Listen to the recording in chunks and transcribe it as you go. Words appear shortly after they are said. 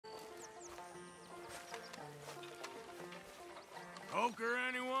Poker,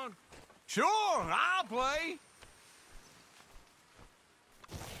 anyone? Sure, I'll play.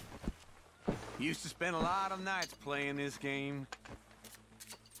 Used to spend a lot of nights playing this game.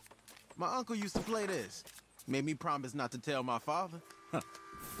 My uncle used to play this. Made me promise not to tell my father.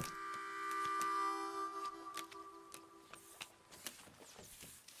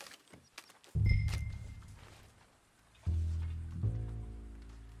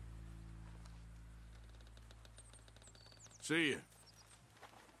 See ya.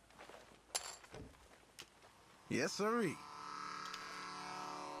 Yes, sirree.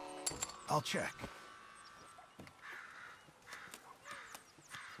 I'll check.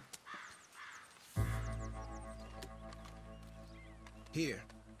 Here.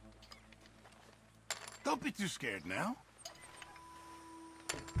 Don't be too scared now.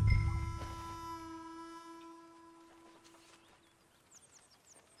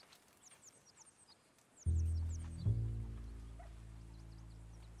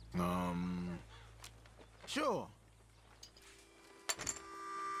 Sure.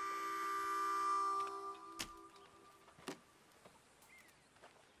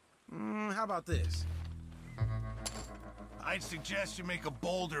 How about this? I'd suggest you make a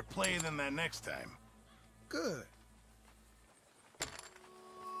bolder play than that next time. Good.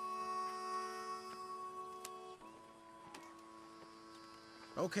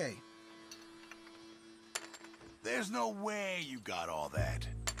 Okay. There's no way you got all that.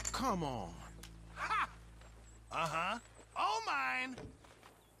 Come on. Ha! Uh-huh. All mine!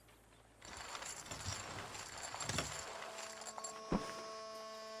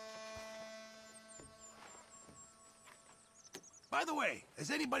 By the way,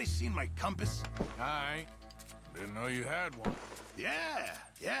 has anybody seen my compass? I didn't know you had one. Yeah,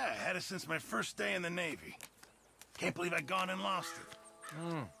 I had it since my first day in the Navy. Can't believe I'd gone and lost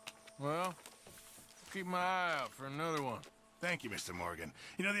it. Well, keep my eye out for another one. Thank you, Mr. Morgan.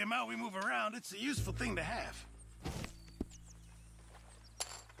 You know, the amount we move around, it's a useful thing to have.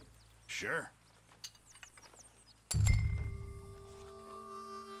 Sure.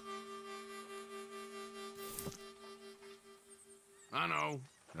 I know.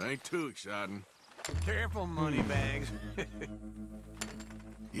 It ain't too exciting. Careful, moneybags.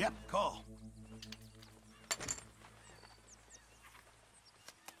 Yep, call.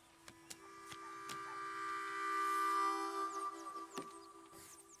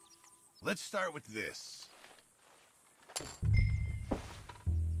 Let's start with this.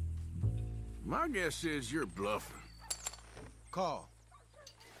 My guess is you're bluffing. Call.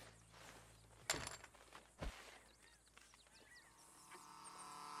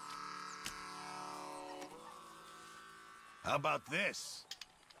 How about this?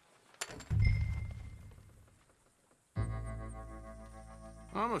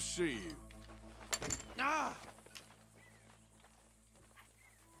 I'ma see you. Ah!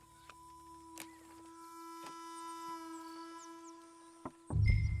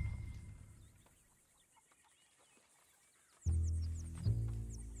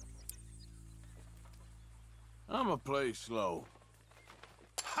 I'ma play slow.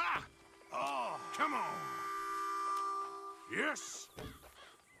 Ha! Oh! Come on. Yes.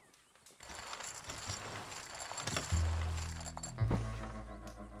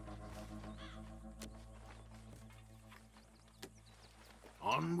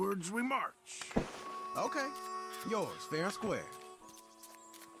 Onwards we march. Okay. Yours, fair and square.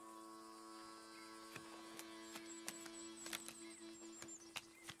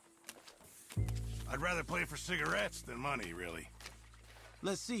 I'd rather play for cigarettes than money, really.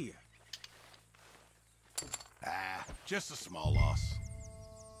 Let's see you. Ah, just a small loss.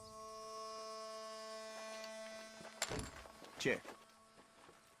 Check.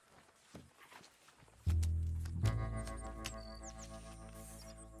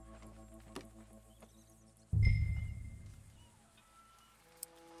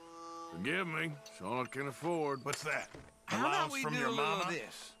 Forgive me. It's all I can afford. What's that? How about Allowance we from do your a little mama? of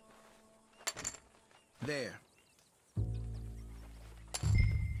this? There.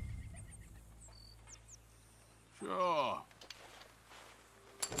 Sure.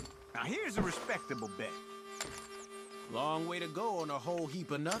 Now here's a respectable bet. Long way to go on a whole heap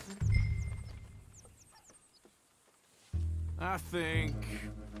of nothing. I think...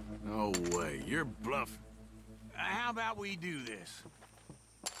 No way. You're bluffing. How about we do this?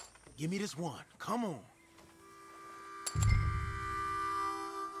 Give me this one. Come on.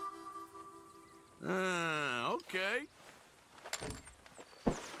 Okay.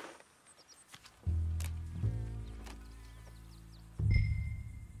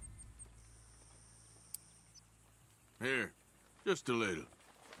 Here, just a little.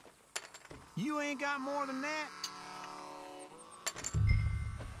 You ain't got more than that?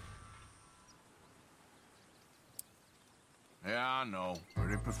 Yeah, I know.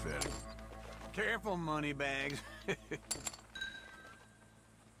 Pretty pathetic. Careful, Moneybags.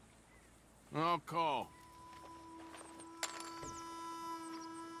 I'll call.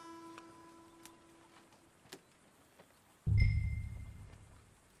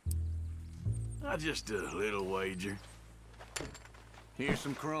 Just a little wager. Here's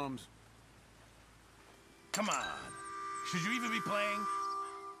some crumbs. Come on. Should you even be playing?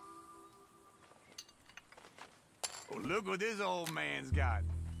 Oh, look what this old man's got.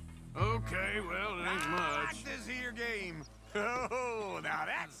 Okay, well, it ain't I much. like this here game. Oh, now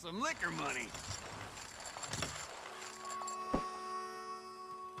that's some liquor money.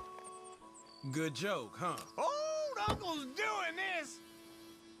 Good joke, huh? Old Uncle's doing this.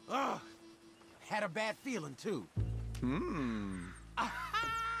 Ugh. Had a bad feeling, too.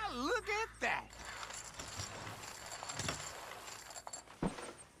 Aha! Look at that.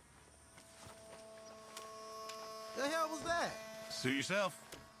 The hell was that? Suit yourself.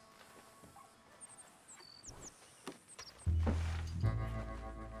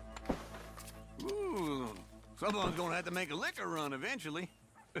 Ooh, someone's gonna have to make a liquor run eventually.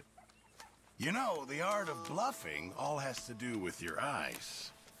 You know, the art of bluffing all has to do with your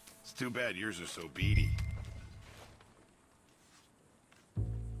eyes. It's too bad yours are so beady.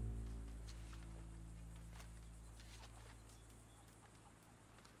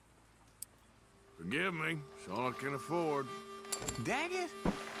 Forgive me. It's all I can afford. Dang it.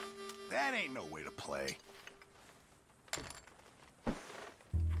 That ain't no way to play.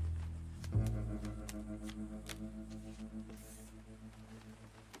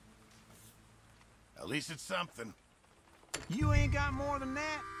 At least it's something. You ain't got more than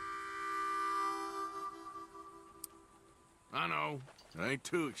that? I know. It ain't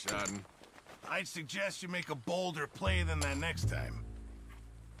too exciting. I'd suggest you make a bolder play than that next time.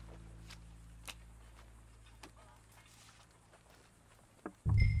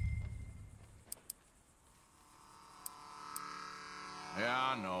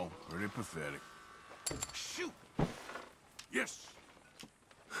 Yeah, I know. Pretty pathetic. Shoot! Yes!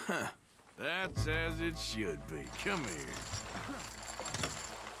 That's as it should be. Come here.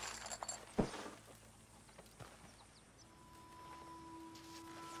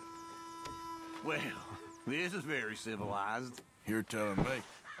 Well, this is very civilized. You're telling me.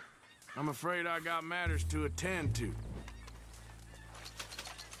 I'm afraid I got matters to attend to.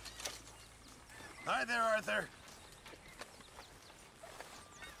 Hi there, Arthur.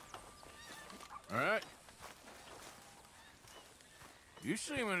 All right? You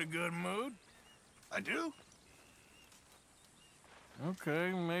seem in a good mood. I do?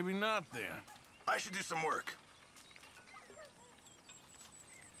 Okay, maybe not then. I should do some work.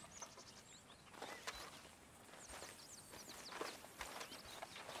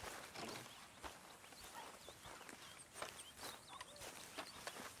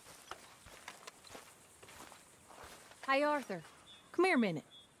 Hey, Arthur. Come here a minute.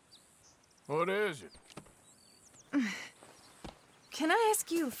 What is it? Can I ask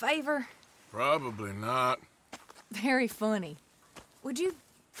you a favor? Probably not. Very funny. Would you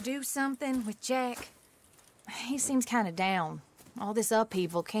do something with Jack? He seems kind of down. All this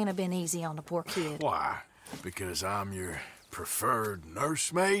upheaval can't have been easy on the poor kid. Why? Because I'm your preferred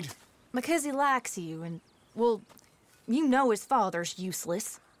nursemaid? Because he likes you and, well, you know his father's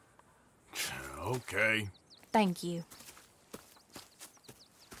useless. Okay. Thank you.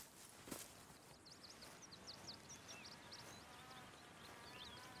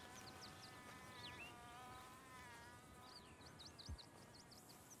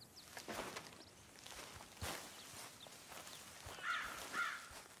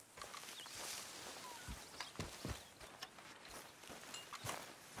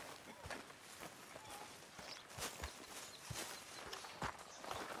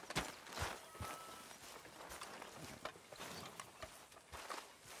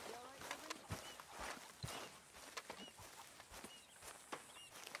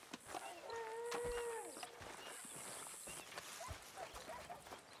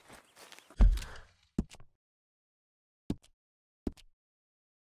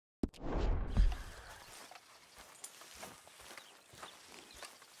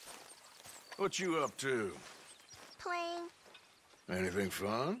 What you up to? Playing, Anything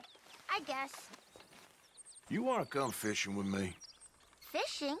fun? I guess. You want to come fishing with me?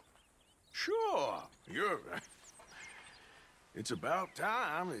 Fishing? Sure. It's about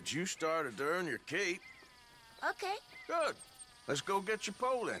time that you started to earn your keep. Okay, Good. Let's go get your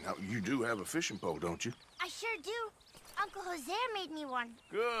pole then. Now, you do have a fishing pole, don't you? I sure do. Uncle Jose made me one.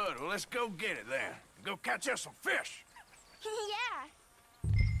 Good. Well, let's go get it then. Go catch us some fish. Yeah.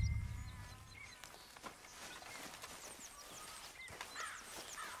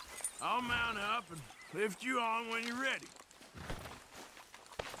 I'll mount up and lift you on when you're ready.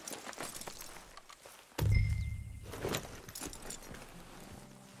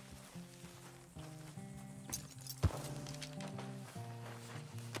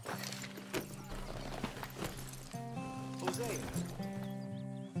 Hosea.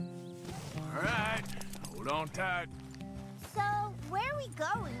 All right, hold on tight. So, where are we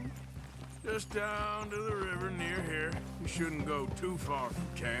going? Just down to the river near here. You shouldn't go too far from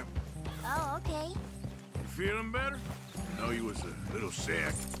camp. Oh, okay. You feeling better? I know you was a little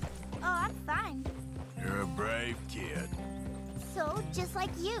sick. Oh, I'm fine. You're a brave kid. So, just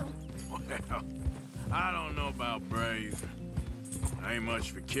like you. Well, I don't know about brave. I ain't much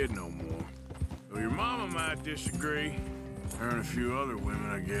of a kid no more. Though your mama might disagree. Her and a few other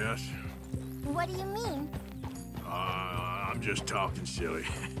women, I guess. What do you mean? I'm just talking silly.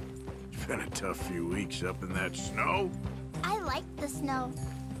 It's been a tough few weeks up in that snow. I like the snow.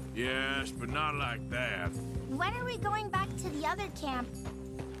 Yes, but not like that. When are we going back to the other camp?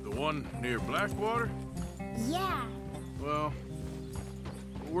 The one near Blackwater? Yeah. Well,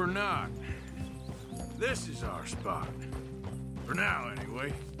 we're not. This is our spot. For now,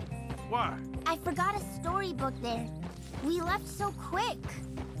 anyway. Why? I forgot a storybook there. We left so quick.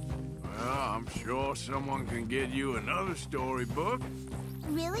 Well, I'm sure someone can get you another storybook.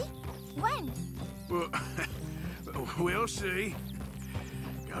 Really? When? Well, we'll see.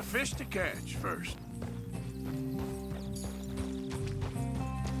 Got fish to catch first.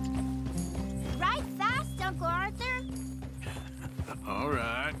 Ride fast, Uncle Arthur. All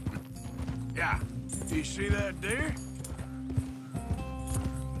right. Yeah. Do you see that deer?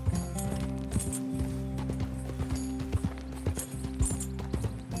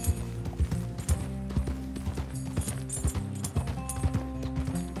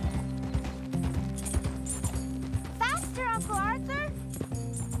 Faster, Uncle Arthur.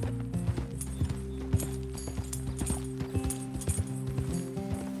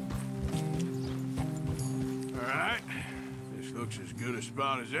 All right. This looks as good a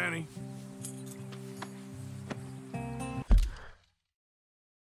spot as any.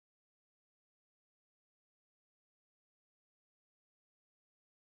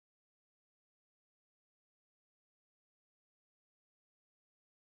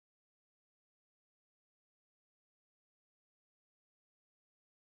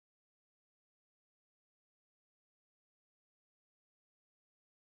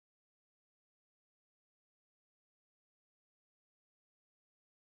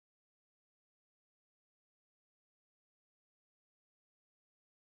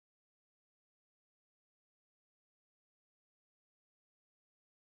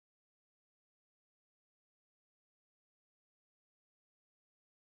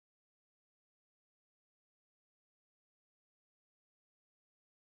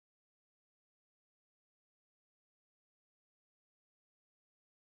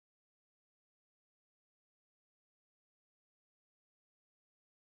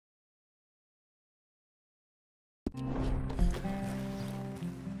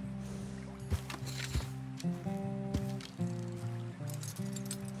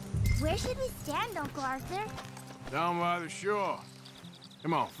 Where should we stand, Uncle Arthur? Down by the shore.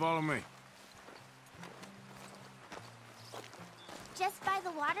 Come on, follow me. Just by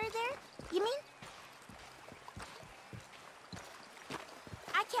the water there? You mean?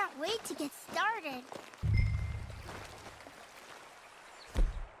 I can't wait to get started.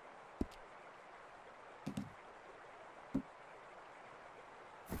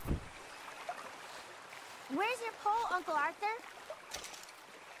 Where's your pole, Uncle Arthur?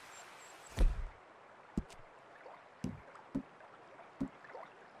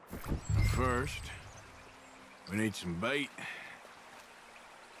 First, we need some bait.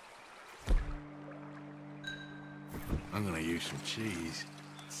 I'm gonna use some cheese.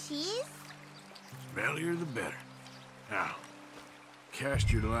 Cheese? Bellier the better. Now,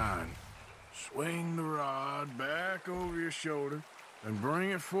 cast your line. Swing the rod back over your shoulder and bring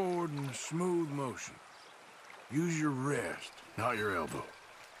it forward in a smooth motion. Use your wrist, not your elbow.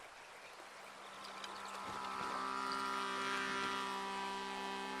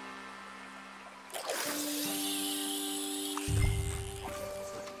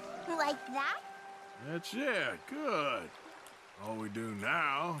 Like that? That's it. Good. All we do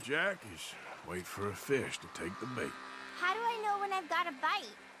now, Jack, is wait for a fish to take the bait. How do I know when I've got a bite?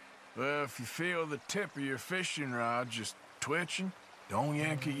 Well, if you feel the tip of your fishing rod just twitching, don't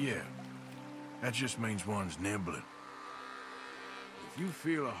yank it yet. That just means one's nibbling. If you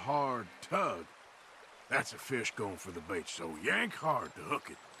feel a hard tug, that's a fish going for the bait, so yank hard to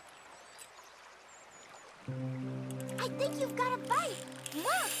hook it. I think you've got a bite.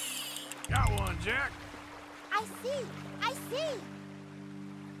 Look! Got one, Jack. I see. I see.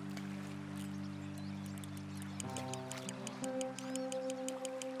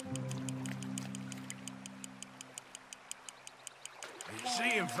 You see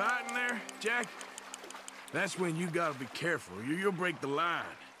him fighting there, Jack? That's when you gotta be careful. You'll break the line.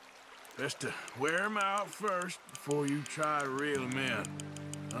 Best to wear him out first before you try to reel him in.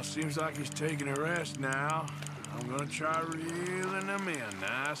 Now, seems like he's taking a rest now. I'm gonna try reeling him in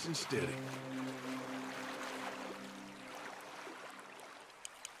nice and steady.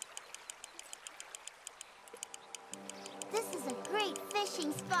 This is a great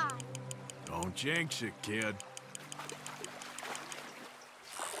fishing spot. Don't jinx it, kid.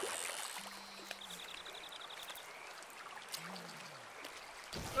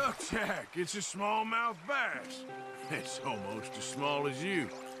 Look, Jack, it's a smallmouth bass. It's almost as small as you.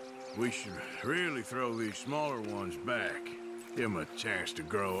 We should really throw these smaller ones back. Give them a chance to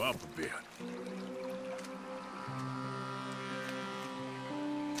grow up a bit.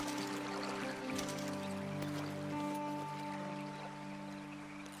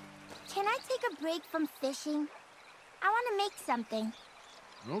 Can I take a break from fishing? I want to make something.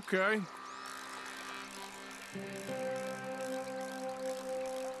 Okay.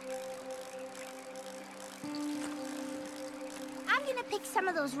 I'm gonna pick some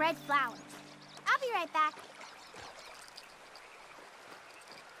of those red flowers. I'll be right back.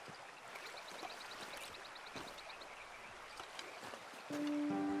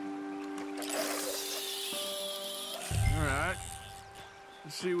 All right.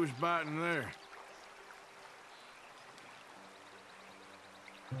 Let's see what's biting there.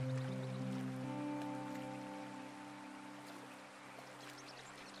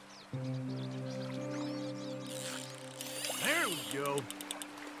 There we go.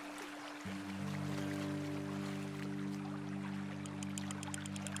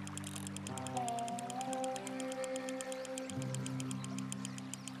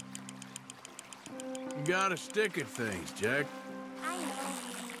 You gotta stick at things, Jack. I know.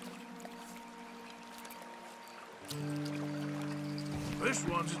 This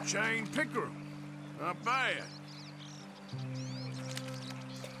one's a chain pickerel. Not bad.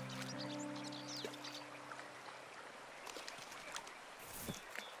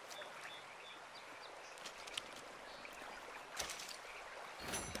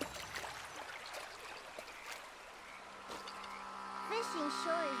 Fishing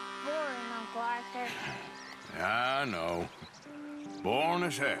sure is boring, Uncle Arthur. I know. Boring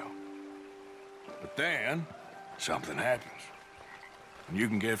as hell. But then, something happens. And you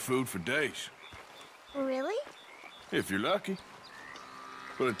can get food for days. Really? If you're lucky.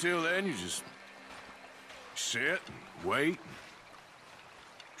 But until then, you just sit and wait.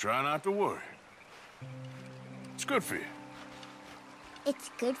 And try not to worry. It's good for you, It's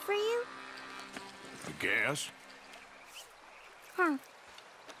good for you? I guess. Huh.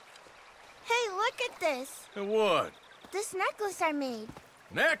 Hey, look at this. And what? This necklace I made.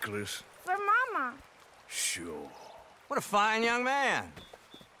 Necklace? For Mama. Sure. What a fine young man.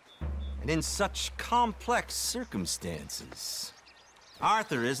 And in such complex circumstances.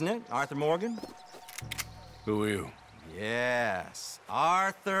 Arthur, isn't it? Arthur Morgan? Who are you? Yes,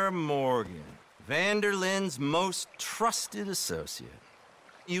 Arthur Morgan. Vanderlyn's most trusted associate.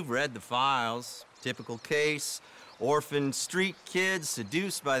 You've read the files. Typical case. Orphaned street kid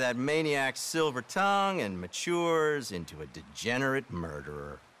seduced by that maniac's silver tongue and matures into a degenerate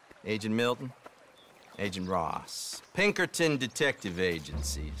murderer. Agent Milton? Agent Ross. Pinkerton Detective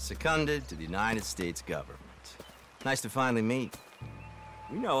Agency, seconded to the United States government. Nice to finally meet.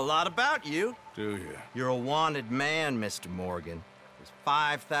 We know a lot about you. Do you? You're a wanted man, Mr. Morgan. There's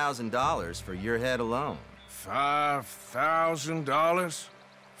 $5,000 for your head alone. $5,000?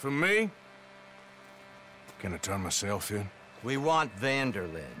 For me? Can I turn myself in? We want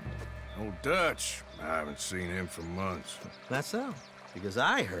Vanderlyn. Old Dutch. I haven't seen him for months. That's so. Because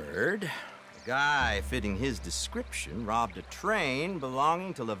I heard a guy fitting his description robbed a train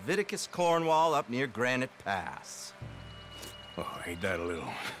belonging to Leviticus Cornwall up near Granite Pass. Oh, ain't that a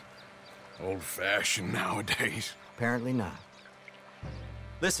little old-fashioned nowadays? Apparently not.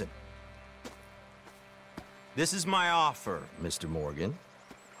 Listen. This is my offer, Mr. Morgan.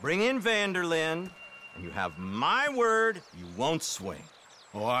 Bring in Vanderlyn, and you have my word you won't swing.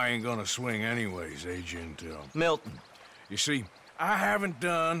 Oh, I ain't gonna swing anyways, Agent. Milton. You see, I haven't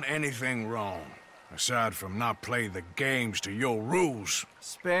done anything wrong, aside from not playing the games to your rules.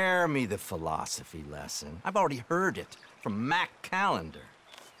 Spare me the philosophy lesson. I've already heard it from Mac Callender.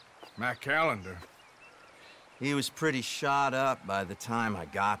 Mac Callender? He was pretty shot up by the time I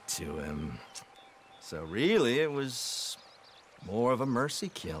got to him. So really, it was more of a mercy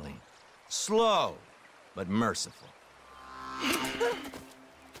killing. Slow, but merciful.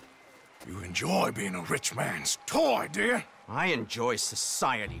 You enjoy being a rich man's toy, do you? I enjoy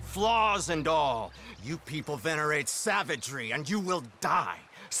society, flaws and all. You people venerate savagery, and you will die.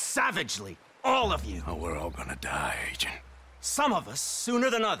 Savagely, all of you. Oh, we're all gonna die, Agent. Some of us sooner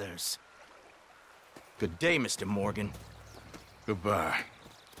than others. Good day, Mr. Morgan. Goodbye.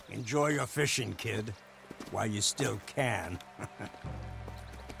 Enjoy your fishing, kid, while you still can.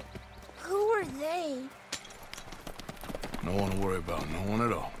 Who are they? No one to worry about, no one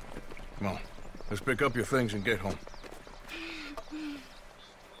at all. Come on, let's pick up your things and get home.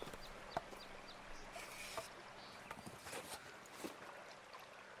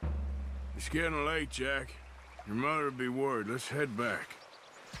 It's getting late, Jack. Your mother'll be worried. Let's head back.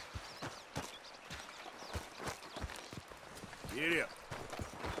 Get up.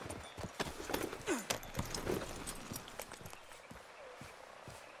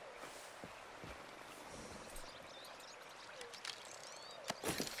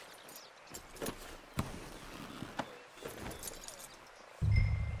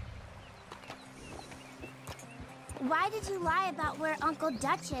 Why did you lie about where Uncle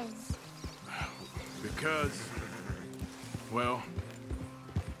Dutch is?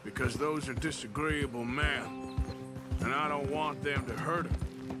 Because those are disagreeable men, and I don't want them to hurt him.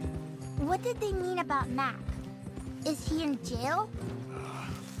 What did they mean about Mac? Is he in jail?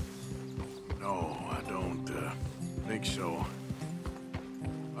 No, I don't think so.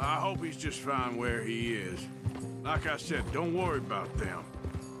 I hope he's just fine where he is. Like I said, don't worry about them.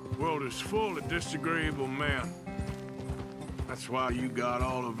 The world is full of disagreeable men. That's why you got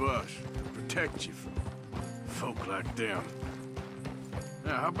all of us, to protect you from folk like them.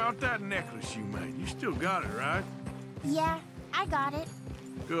 Now, how about that necklace you made? You still got it, right? Yeah, I got it.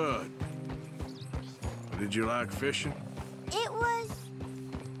 Good. Did you like fishing? It was...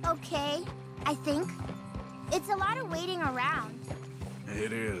 okay, I think. It's a lot of waiting around.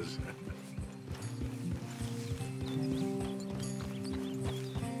 It is.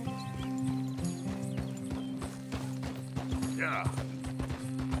 Yeah.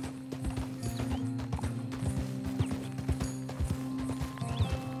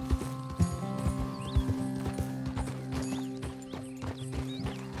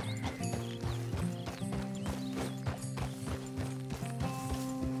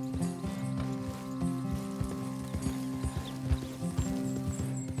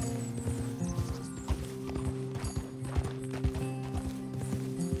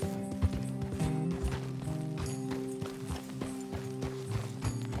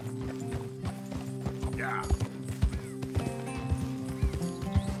 Yeah.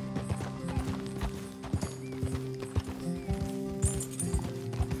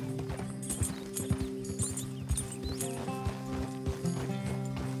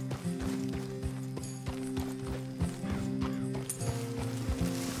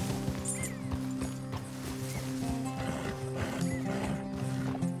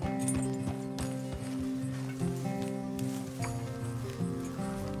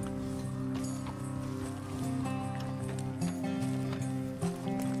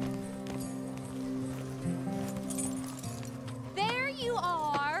 There you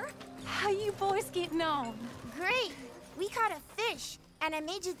are. How you boys getting on? Great! We caught a fish, and I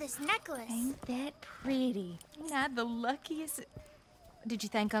made you this necklace. Ain't that pretty? Ain't I the luckiest? Did you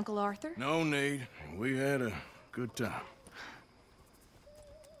thank Uncle Arthur? No need. We had a good time.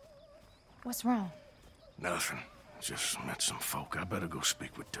 What's wrong? Nothing. Just met some folk. I better go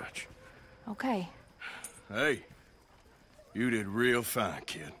speak with Dutch. Okay. Hey, you did real fine,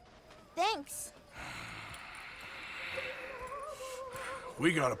 kid. Thanks.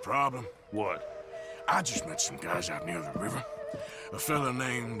 We got a problem. What? I just met some guys out near the river. A fella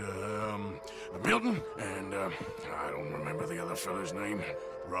named, Milton, and, I don't remember the other fella's name.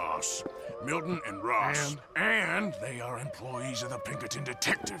 Ross. Milton and Ross. And they are employees of the Pinkerton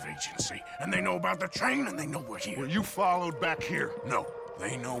Detective Agency. And they know about the train, and they know we're here. Were you followed back here? No,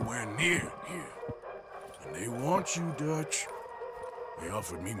 they know we're near here. And they want you, Dutch. They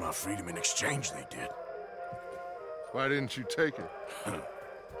offered me my freedom in exchange, they did. Why didn't you take it?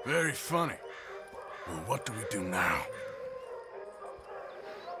 Very funny. Well, what do we do now?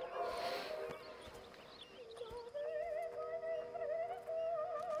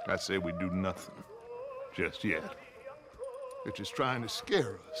 I say we do nothing. Just yet. They're just trying to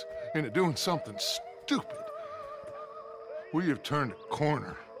scare us into doing something stupid. We have turned a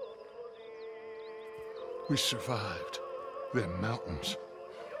corner. We survived them mountains.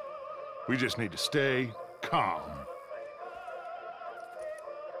 We just need to stay calm.